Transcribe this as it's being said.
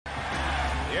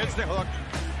Here's the hook.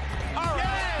 All right.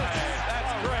 Yes,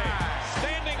 that's great.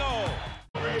 Standing O.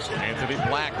 Anthony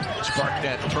Black sparked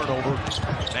that turnover.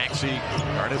 Maxey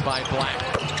guarded by Black.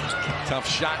 Tough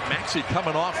shot. Maxey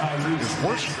coming off his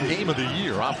worst game of the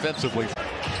year offensively.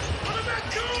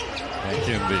 Back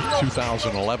in the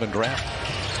 2011 draft.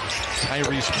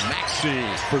 Tyrese Maxey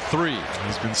for three.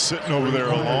 He's been sitting over there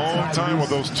a long time with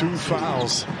those 2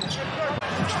 fouls.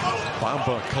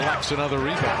 Bamba collects another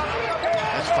rebound.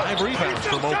 That's 5 rebounds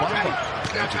for Mo Bamba.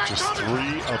 Magic just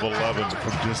 3 of 11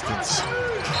 from distance.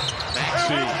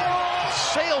 Maxey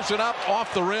sails it up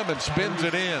off the rim and spins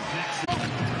it in.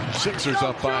 Sixers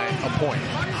up by a point.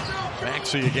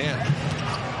 Maxey again.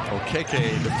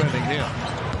 Okeke defending him.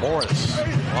 Morris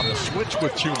on the switch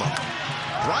with Chuma.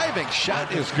 Driving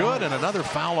shot is good, and another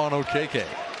foul on Okeke.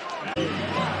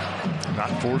 Not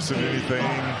forcing anything,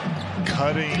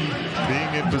 cutting,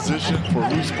 being in position for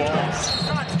loose balls.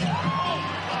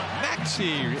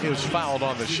 Maxey is fouled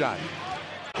on the shot.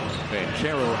 And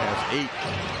Caro has 8.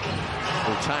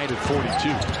 We're tied at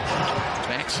 42.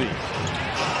 Maxey.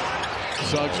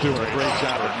 Suggs doing a great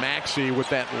job with Maxey with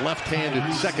that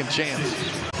left-handed second chance.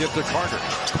 Get to Carter.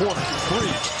 Corner. 3.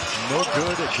 No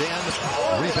good again.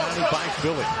 Rebounded by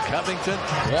Philly. Covington.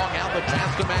 Long out the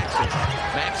pass to Maxey.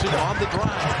 Maxey on the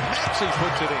drive. Maxey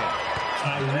puts it in.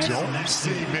 Don't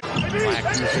see me. Black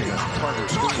using a Carter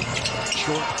screen.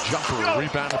 Short jumper.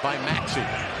 Rebounded by Maxey.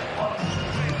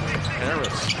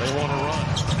 Harris. They want to run.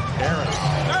 Harris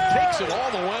takes it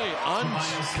all the way.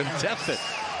 Uncontested.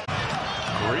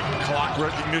 Great clock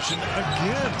recognition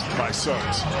again by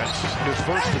Suggs. That's his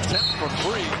first attempt from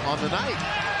 3 on the night.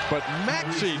 But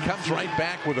Maxey comes right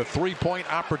back with a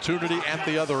 3-point opportunity at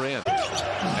the other end.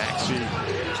 Maxey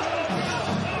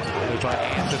by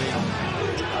Anthony.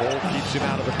 Ball keeps him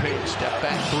out of the paint. Step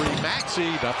back 3.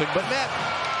 Maxey, nothing but net.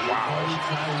 Wow.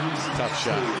 Tough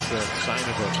shot. It's a sign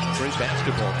of a great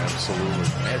basketball. Absolutely.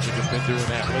 Magic have been doing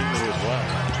that lately as well.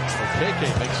 Okeke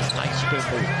makes a nice spin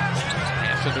move.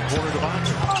 Pass in the corner to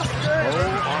Bonder.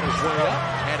 Oh, on his way up.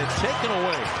 And it's taken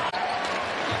away.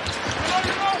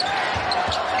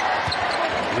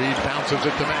 Reed bounces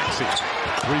it to Maxey.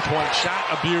 3-point shot,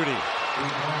 a beauty.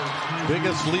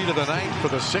 Biggest lead of the night for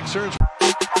the Sixers.